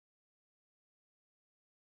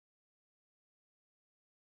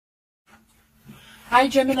Hi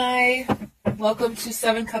Gemini, welcome to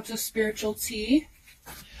 7 Cups of Spiritual Tea.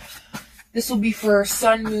 This will be for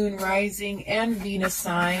Sun, Moon, Rising, and Venus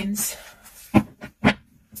signs.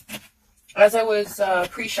 As I was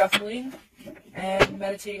pre-shuffling and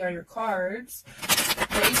meditating on your cards,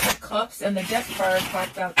 the Ace of Cups and the Death card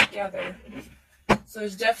popped out together. So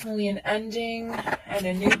there's definitely an ending and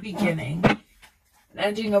a new beginning. An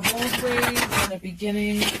ending of old ways and a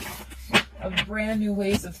beginning of brand new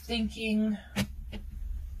ways of thinking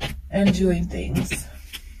and doing things.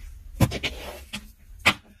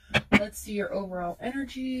 Let's see your overall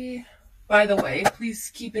energy. By the way, please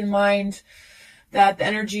keep in mind that the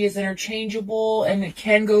energy is interchangeable and it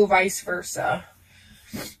can go vice versa.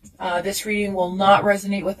 This reading will not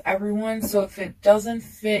resonate with everyone, so if it doesn't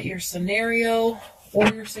fit your scenario or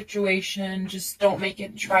your situation, just don't make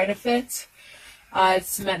it try to fit.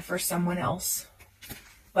 It's meant for someone else.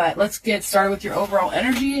 But let's get started with your overall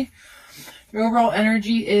energy. Your overall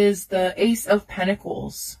energy is the Ace of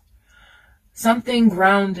Pentacles. Something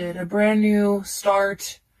grounded, a brand new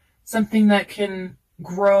start, something that can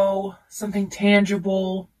grow, something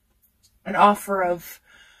tangible, an offer of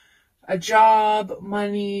a job,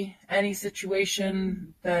 money, any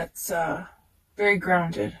situation that's very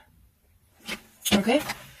grounded. Okay,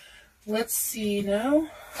 let's see now.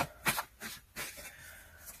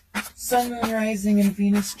 Sun, Moon, Rising, and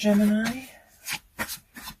Venus Gemini.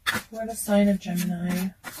 What a sign of Gemini.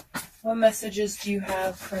 What messages do you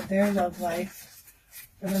have for their love life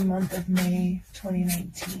for the month of May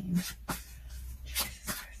 2019?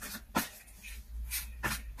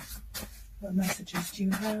 What messages do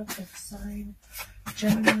you have for the sign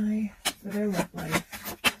Gemini for their love life?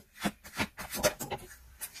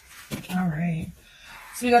 Alright.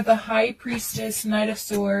 So we got the High Priestess, Knight of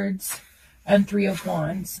Swords, and Three of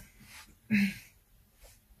Wands.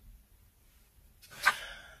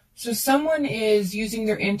 So someone is using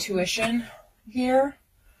their intuition here.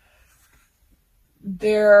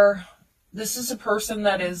 This is a person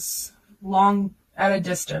that is long at a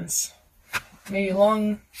distance. Maybe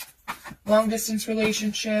long distance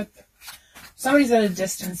relationship. Somebody's at a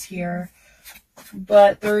distance here,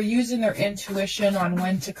 but they're using their intuition on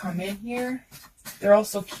when to come in here. They're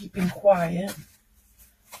also keeping quiet.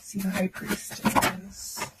 See the High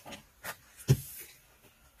Priestess.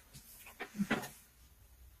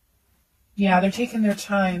 Yeah, they're taking their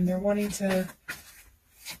time. They're wanting to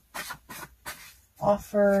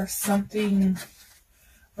offer something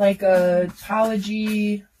like an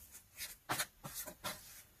apology.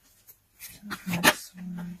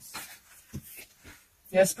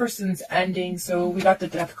 Yeah, this person's ending, so we got the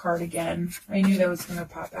Death card again. I knew that was going to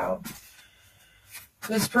pop out.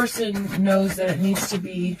 This person knows that it needs to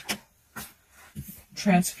be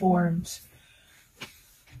transformed.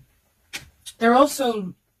 They're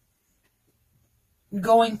also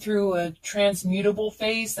going through a transmutable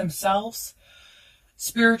phase themselves,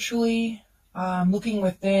 spiritually, looking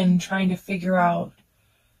within, trying to figure out,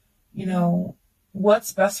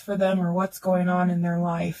 what's best for them or what's going on in their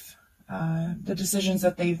life. The decisions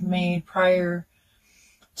that they've made prior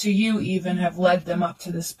to you even have led them up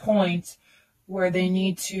to this point where they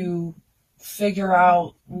need to figure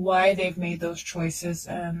out why they've made those choices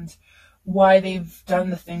and why they've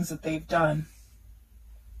done the things that they've done.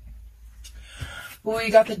 Well,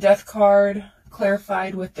 we got the Death card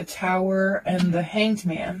clarified with the Tower and the Hanged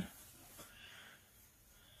Man.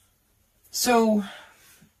 So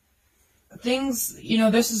things,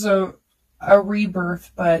 this is a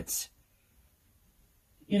rebirth, but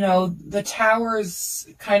the Tower's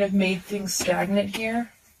kind of made things stagnant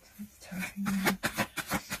here.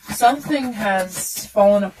 Something has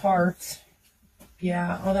fallen apart.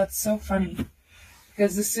 Yeah, oh, that's so funny.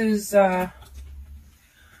 Because this is,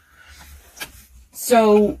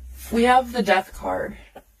 so we have the Death card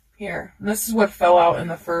here. And this is what fell out in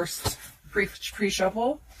the first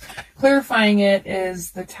pre-shuffle. Clarifying it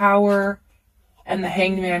is the Tower and the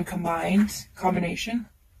Hanged Man combination.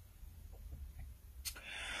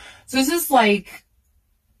 So this is like,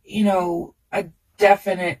 a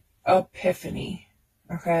definite epiphany.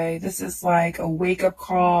 Okay, this is like a wake-up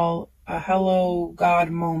call, a hello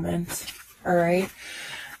God moment. All right,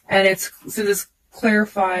 and this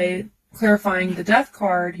clarifying the Death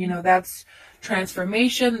card. That's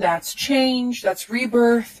transformation, that's change, that's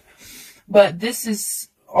rebirth. But this is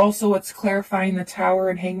also what's clarifying the Tower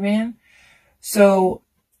and Hangman. So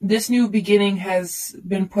this new beginning has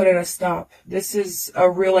been put at a stop. This is a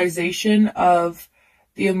realization of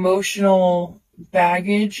the emotional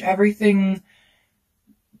baggage, everything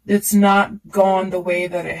that's not gone the way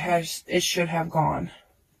that it should have gone.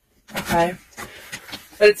 Okay?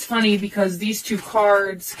 But it's funny because these two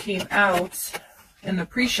cards came out in the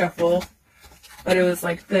pre-shuffle, but it was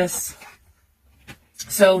like this.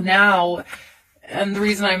 So now, and the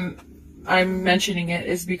reason I'm mentioning it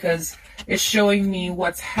is because it's showing me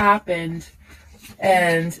what's happened,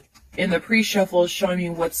 and in the pre-shuffle is showing me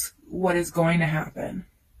what is going to happen.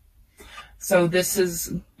 So this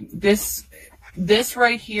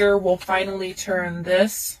right here will finally turn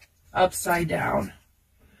this upside down.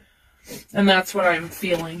 And that's what I'm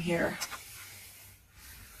feeling here.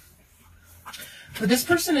 But this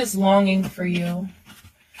person is longing for you.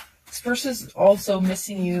 This person is also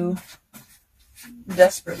missing you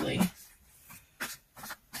desperately.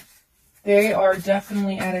 They are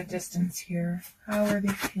definitely at a distance here. How are they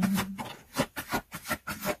feeling?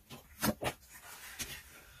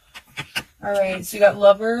 Alright, so you got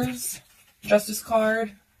Lovers, Justice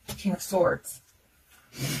card, King of Swords.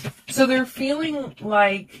 So they're feeling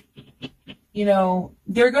like, you know,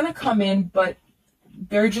 they're going to come in, but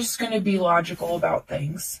they're just going to be logical about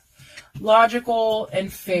things. Logical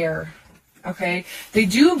and fair. Okay? They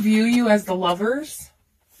do view you as the Lovers.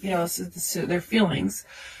 You know, this is their feelings.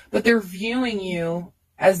 But they're viewing you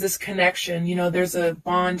as this connection. You know, there's a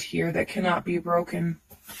bond here that cannot be broken.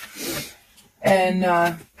 And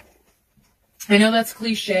I know that's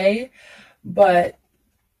cliche, but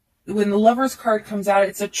when the Lovers card comes out,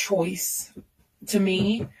 it's a choice to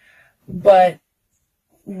me. But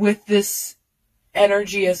with this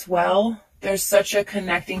energy as well, there's such a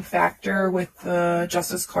connecting factor with the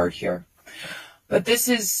Justice card here. But this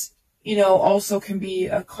is, you know, also can be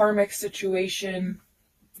a karmic situation,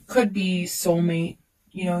 could be soulmate,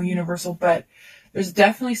 you know, universal, but there's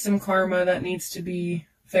definitely some karma that needs to be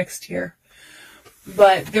fixed here.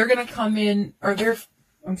 But they're going to come in, or they're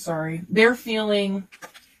feeling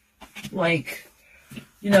like,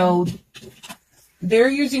 you know, they're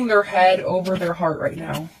using their head over their heart right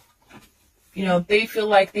now. You know, they feel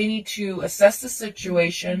like they need to assess the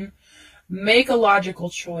situation, make a logical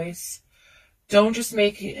choice. Don't just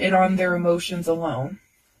make it on their emotions alone.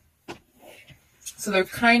 So they're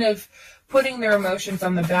kind of putting their emotions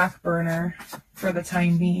on the back burner for the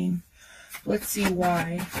time being. Let's see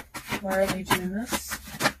why. Why are they doing this?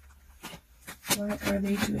 Why are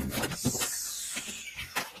they doing this?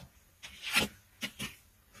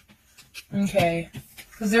 Okay.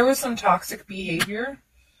 Because there was some toxic behavior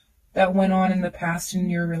that went on in the past in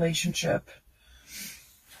your relationship.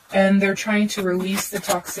 And they're trying to release the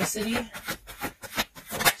toxicity.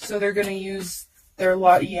 So they're going to use their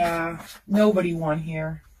lot. Yeah, nobody won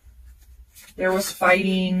here. There was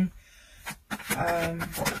fighting.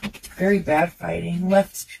 Very bad fighting.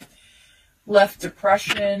 Left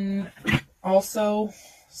depression. Also,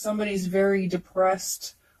 somebody's very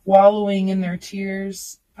depressed, wallowing in their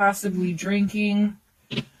tears, possibly drinking.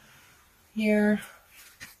 Here.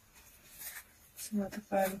 So what the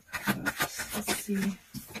Five of Cups. Let's see.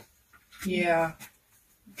 Yeah.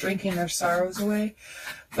 Drinking their sorrows away.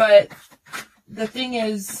 But the thing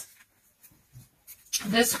is,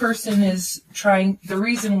 this person is trying, the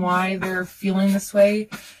reason why they're feeling this way,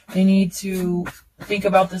 they need to think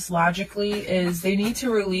about this logically, is they need to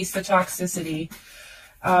release the toxicity.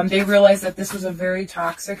 They realize that this was a very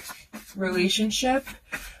toxic relationship,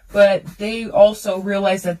 but they also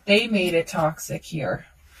realize that they made it toxic here.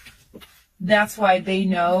 That's why they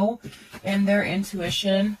know in their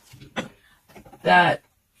intuition that,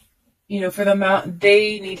 you know, for the amount,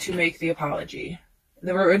 they need to make the apology.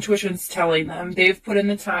 Their intuition's telling them they've put in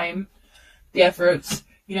the time, the efforts.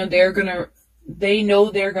 You know, they know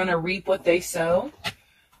they're gonna reap what they sow,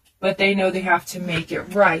 but they know they have to make it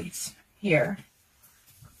right here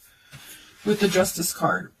with the Justice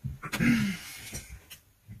card.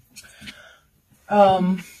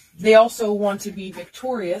 They also want to be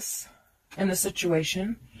victorious in the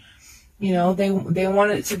situation. You know, they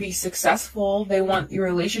want it to be successful. They want your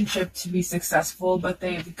relationship to be successful, but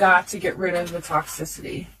they've got to get rid of the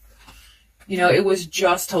toxicity. You know, it was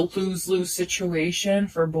just a lose-lose situation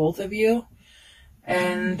for both of you.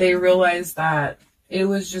 And they realized that it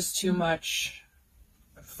was just too much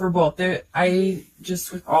for both. I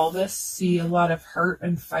just, with all this, see a lot of hurt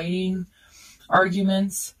and fighting,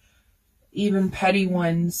 arguments. Even petty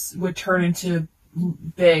ones would turn into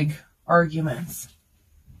big arguments.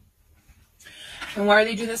 And why do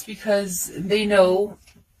they do this? Because they know,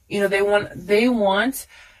 you know, they want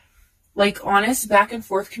like honest back and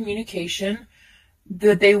forth communication,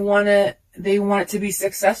 that they want it to be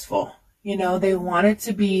successful. You know, they want it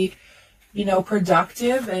to be, you know,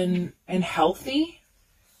 productive and healthy,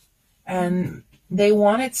 and they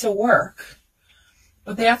want it to work,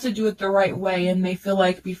 but they have to do it the right way. And they feel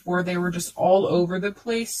like before they were just all over the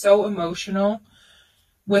place, so emotional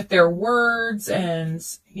with their words, and,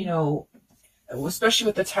 you know, especially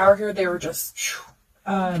with the Tower here, they were just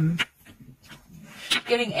getting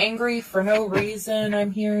angry for no reason,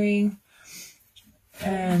 I'm hearing,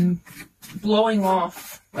 and blowing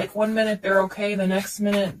off. Like, one minute they're okay, the next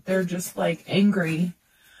minute they're just like angry,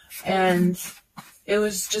 and it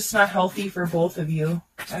was just not healthy for both of you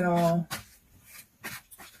at all.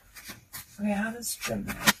 Okay, how does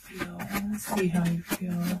Gemini feel? Let's see how you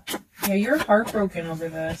feel. Yeah, you're heartbroken over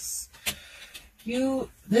this.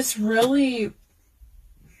 This really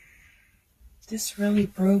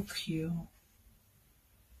broke you.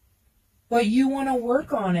 But you want to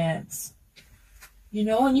work on it. You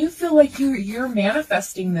know, and you feel like you're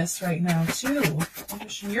manifesting this right now too.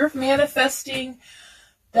 You're manifesting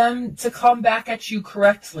them to come back at you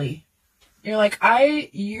correctly. You're like,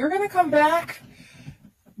 you're going to come back,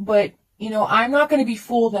 but, you know, I'm not going to be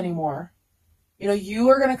fooled anymore. You know, you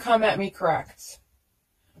are going to come at me correct.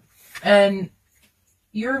 And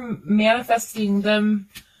you're manifesting them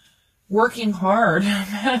working hard.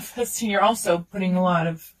 Manifesting, you're also putting a lot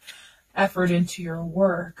of effort into your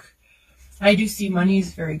work. I do see money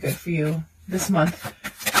is very good for you this month.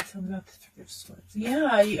 Tell me about the Three of Swords. Yeah,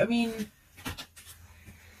 I mean,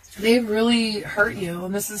 they've really hurt you,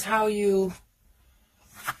 and this is how you're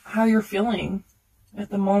feeling at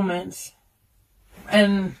the moment.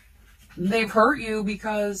 And they've hurt you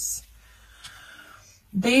because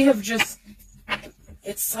they have just,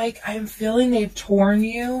 it's like I'm feeling they've torn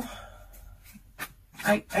you.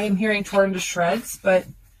 I'm hearing torn to shreds, but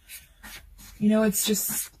you know, it's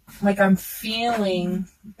just like I'm feeling,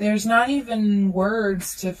 there's not even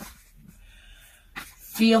words to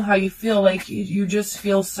feel how you feel. Like you just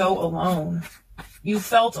feel so alone. You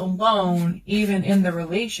felt alone even in the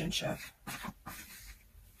relationship.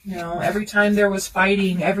 You know, every time there was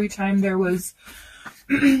fighting, every time there was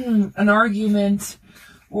an argument,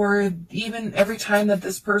 or even every time that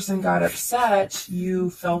this person got upset,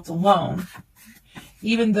 you felt alone.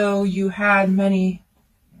 Even though you had a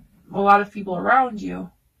lot of people around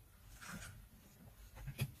you.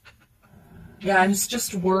 Yeah, and it's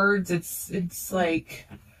just words. It's like,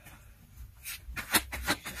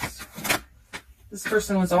 this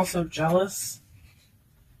person was also jealous.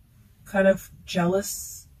 Kind of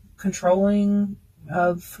jealous, controlling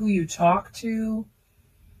of who you talk to.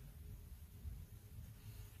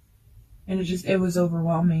 And it was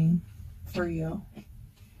overwhelming for you.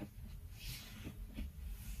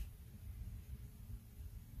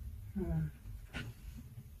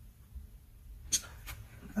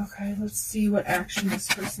 Okay, let's see what action this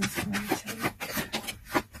person's going to take.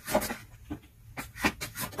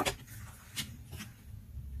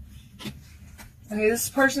 Okay, this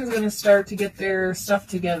person's going to start to get their stuff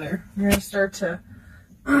together. They're going to start to,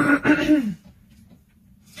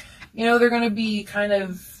 you know, they're going to be kind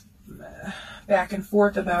of back and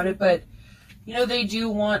forth about it, but, you know, they do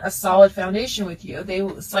want a solid foundation with you.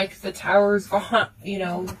 It's like the Tower's gone, you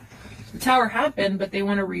know, the Tower happened, but they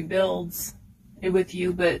want to rebuild it with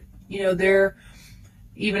you. But, you know, they're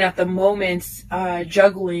even at the moment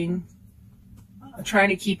juggling, trying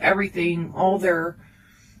to keep everything, all their,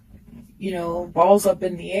 you know, balls up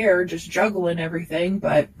in the air, just juggling everything.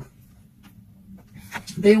 But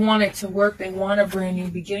they want it to work. They want a brand new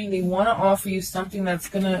beginning. They want to offer you something that's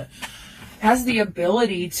has the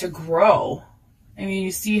ability to grow. I mean,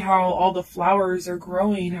 you see how all the flowers are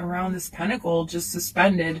growing around this pentacle, just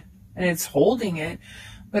suspended, and it's holding it,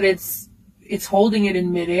 but it's holding it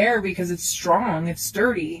in midair because it's strong, it's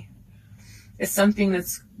sturdy. It's something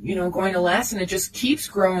that's, you know, going to last, and it just keeps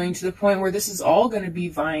growing to the point where this is all going to be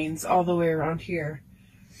vines all the way around here.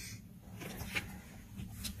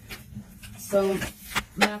 So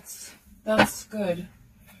that's good.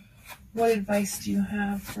 What advice do you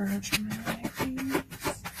have for Gemini, please?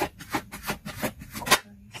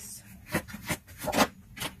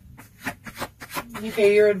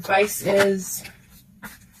 Okay, your advice is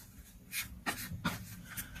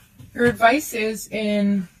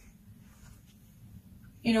in,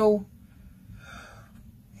 you know,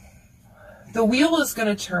 the wheel is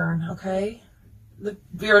going to turn, okay?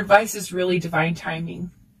 Your advice is really divine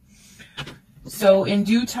timing. So in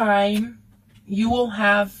due time, you will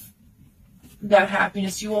have that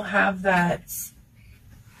happiness. You will have that,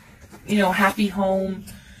 you know, happy home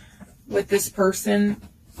with this person.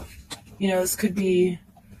 You know, this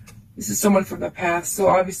is someone from the past. So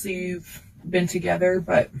obviously you've been together,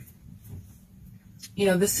 but, you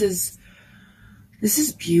know, this is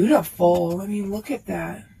beautiful. I mean, look at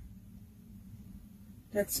that.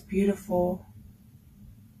 That's beautiful.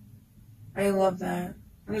 I love that.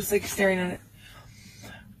 I'm just like staring at it.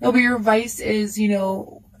 No, but your advice is, you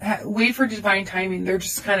know, wait for divine timing. They're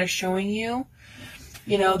just kind of showing you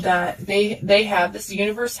you know, that they have this, the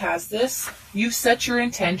universe has this. You've set your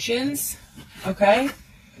intentions, okay?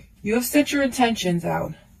 You have set your intentions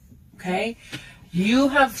out, okay? You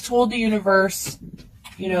have told the universe,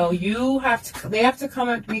 you know, they have to come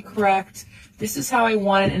at me correct. This is how I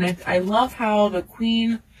want it. And I love how the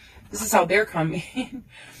Queen, this is how they're coming.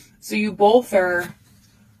 So you both are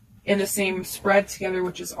in the same spread together,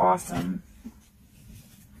 which is awesome.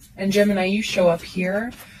 And Gemini, you show up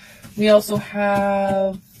here. We also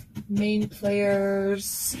have main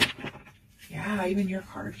players. Yeah, even your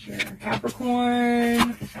card here.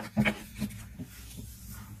 Capricorn,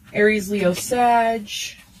 Aries, Leo, Sag,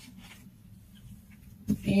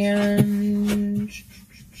 and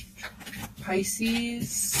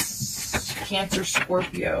Pisces, Cancer,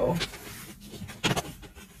 Scorpio.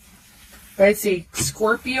 But I'd say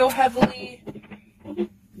Scorpio heavily.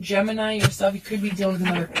 Gemini, yourself, you could be dealing with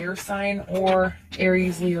another air sign, or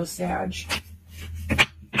Aries, Leo, Sag.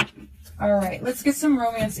 All right, let's get some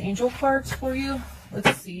romance angel cards for you.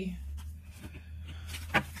 Let's see.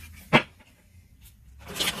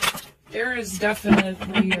 There is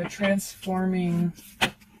definitely a transforming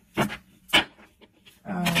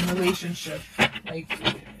relationship. Like,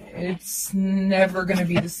 it's never going to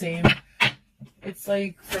be the same. It's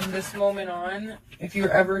like, from this moment on, if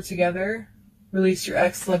you're ever together, release your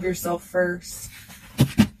ex, love yourself first.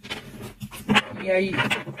 Yeah,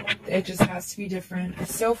 it just has to be different.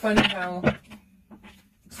 It's so funny how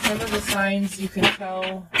some of the signs you can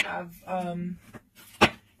tell have,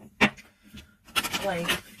 like,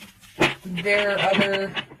 their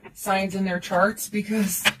other signs in their charts,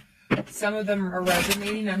 because some of them are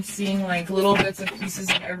resonating. I'm seeing, like, little bits and pieces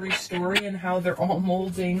of every story and how they're all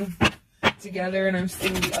molding together, and I'm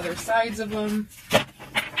seeing the other sides of them.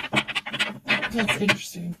 That's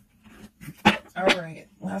interesting. All right,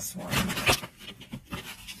 last one.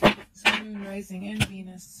 Sun, Moon, Rising, and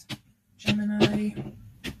Venus. Gemini.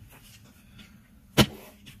 All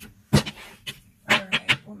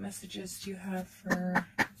right, what messages do you have for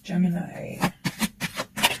Gemini?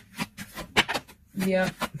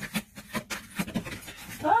 Yep.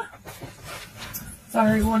 Ah.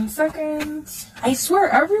 Sorry, 1 second. I swear,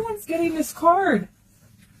 everyone's getting this card.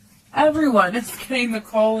 Everyone is getting the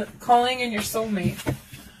calling in your soulmate.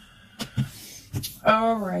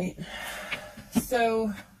 All right.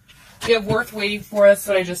 So, you have worth waiting for. That's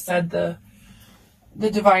what I just said. The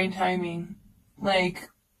divine timing. Like,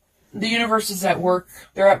 the universe is at work.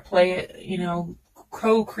 They're at play, you know,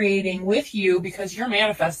 co-creating with you, because you're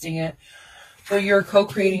manifesting it. So you're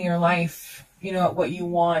co-creating your life, you know, what you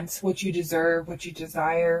want, what you deserve, what you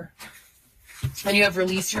desire. And you have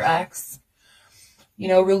released your ex. You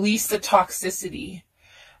know, release the toxicity.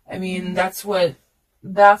 I mean, that's what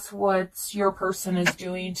your person is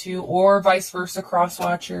doing to, or vice versa, cross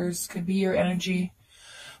watchers could be your energy.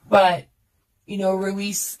 But, you know,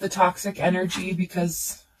 release the toxic energy,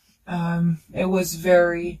 because it was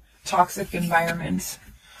very toxic environment.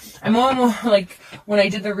 I'm almost, like, when I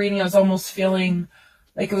did the reading, I was almost feeling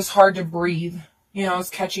like it was hard to breathe. You know, I was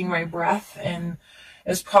catching my breath, and it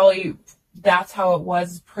was probably, that's how it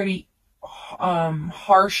was, pretty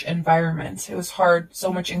harsh environment. It was hard,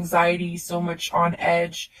 so much anxiety, so much on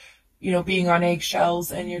edge, you know, being on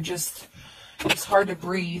eggshells, and it's hard to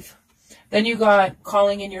breathe. Then you got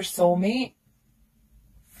calling in your soulmate.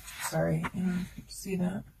 Sorry, see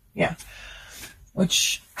that? Yeah.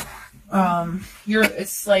 Which,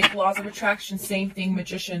 it's like laws of attraction, same thing,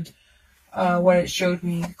 magician, what it showed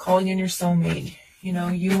me, calling in your soulmate. You know,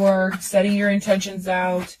 you are setting your intentions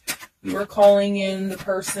out. You are calling in the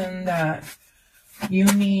person that you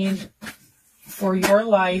need for your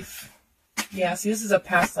life. Yeah, see, this is a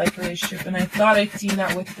past life relationship, and I thought I'd seen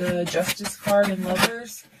that with the Justice card in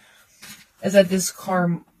Lovers, is that this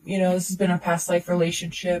card, you know, this has been a past life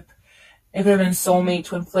relationship. It could have been soulmate,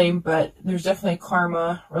 twin flame, but there's definitely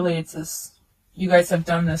karma related to this. You guys have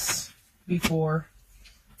done this before.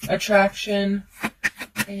 Attraction,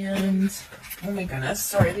 and, oh my goodness,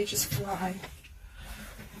 sorry, they just fly.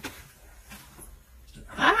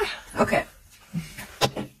 Okay.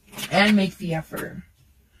 And make the effort.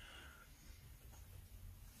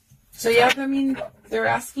 So yeah, I mean, they're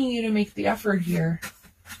asking you to make the effort here,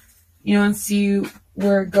 you know, and see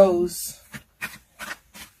where it goes.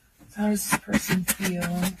 How does this person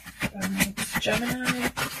feel? Gemini,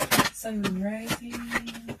 Sun, Moon, Rising.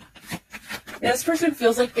 Yeah, this person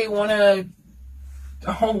feels like they want to,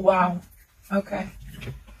 oh wow, okay.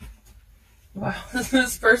 Wow,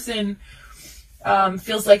 this person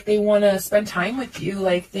feels like they want to spend time with you,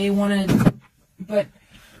 like they want to, but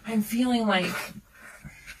I'm feeling like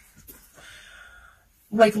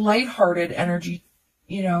lighthearted energy,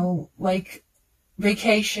 you know, like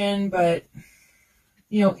vacation, but,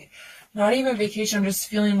 you know, not even vacation. I'm just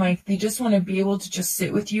feeling like they just want to be able to just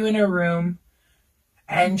sit with you in a room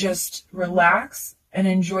and just relax and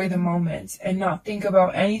enjoy the moment and not think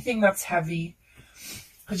about anything that's heavy,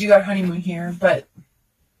 because you got honeymoon here. But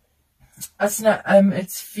that's not,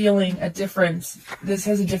 it's feeling a different, this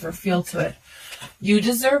has a different feel to it. You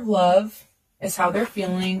deserve love is how they're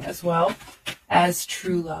feeling, as well as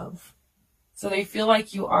true love. So they feel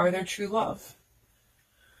like you are their true love.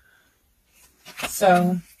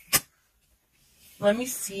 So let me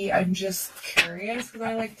see. I'm just curious because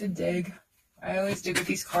I like to dig. I always dig with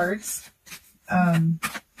these cards. I'm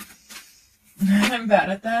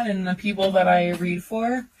bad at that, and the people that I read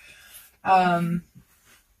for,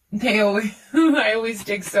 they always, I always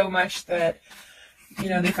dig so much that, you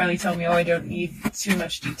know, they finally tell me, oh, I don't need too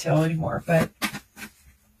much detail anymore. But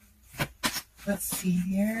let's see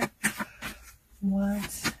here.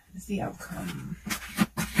 What is the outcome?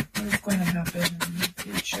 What is going to happen in the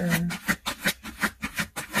future?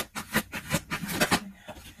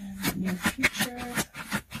 Near future.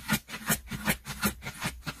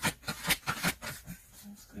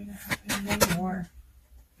 What's going to happen? No more.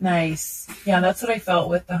 Nice. Yeah, that's what I felt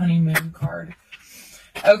with the honeymoon card.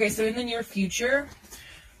 Okay, so in the near future,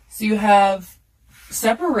 so you have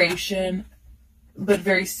separation, but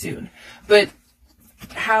very soon. But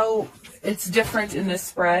how it's different in this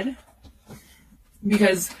spread,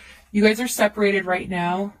 because you guys are separated right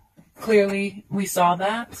now. Clearly, we saw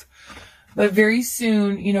that. But very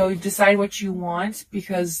soon, you know, decide what you want,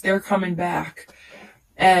 because they're coming back.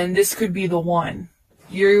 And this could be the one.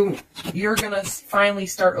 You're going to finally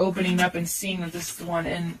start opening up and seeing that this is the one.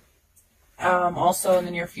 And also in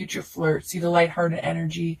the near future, flirt. See the lighthearted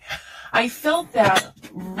energy. I felt that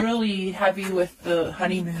really heavy with the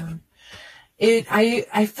honeymoon.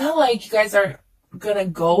 I felt like you guys aren't going to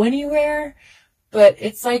go anywhere, but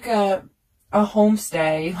it's like a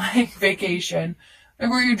homestay, like vacation.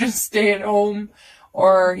 Where you just stay at home,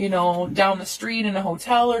 or, you know, down the street in a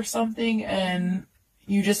hotel or something, and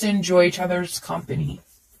you just enjoy each other's company.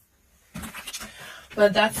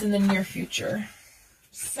 But that's in the near future.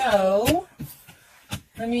 So,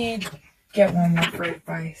 let me get one more for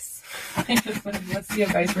advice. What's the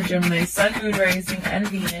advice for Gemini? Sun, Moon, Rising, and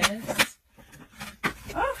Venus.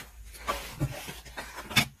 Oh.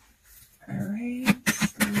 Alright,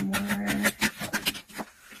 one more.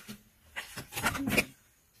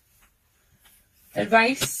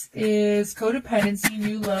 Advice is codependency,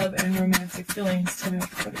 new love, and romantic feelings. Tell me about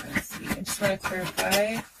codependency. I just want to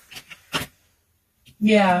clarify.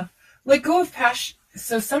 Yeah. Let go of passion.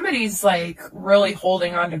 So somebody's like really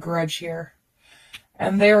holding on to grudge here.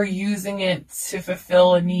 And they're using it to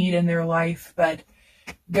fulfill a need in their life. But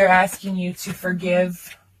they're asking you to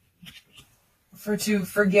forgive. To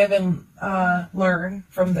forgive and learn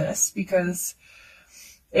from this. Because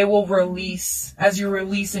it will release, as you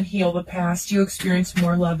release and heal the past, you experience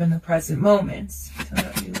more love in the present moment. So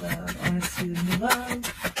that new love, I want to see the new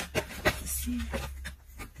love. Let's see.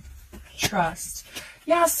 Trust.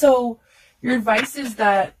 Yeah, so your advice is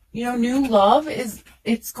that, you know, new love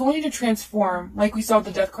it's going to transform, like we saw with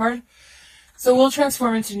the death card. So we'll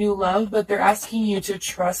transform into new love, but they're asking you to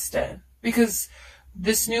trust it. Because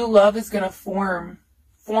this new love is going to form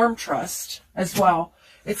trust as well.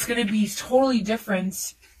 It's going to be totally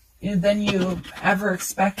different than you ever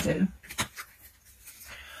expected.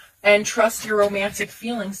 And trust your romantic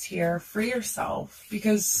feelings here. Free yourself.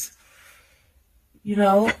 Because, you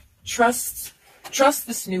know, trust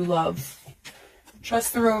this new love.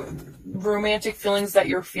 Trust the romantic feelings that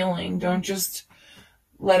you're feeling. Don't just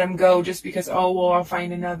let them go just because, oh, well, I'll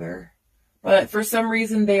find another. But for some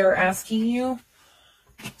reason, they are asking you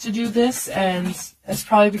to do this, and it's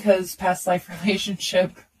probably because past life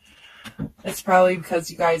relationship. It's probably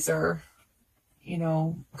because you guys are, you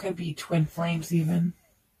know, could be twin flames even.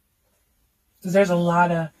 Because there's a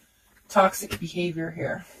lot of toxic behavior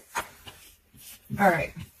here.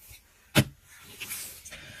 Alright.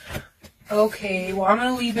 Okay, well, I'm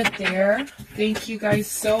going to leave it there. Thank you guys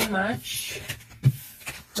so much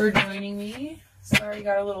for joining me. Sorry, I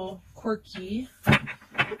got a little quirky.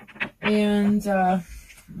 And, I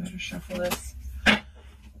better shuffle this.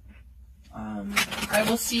 I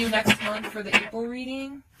will see you next month for the April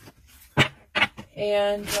reading.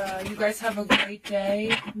 And you guys have a great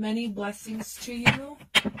day. Many blessings to you.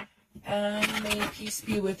 And may peace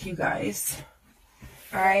be with you guys.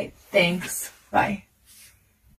 Alright, thanks. Bye.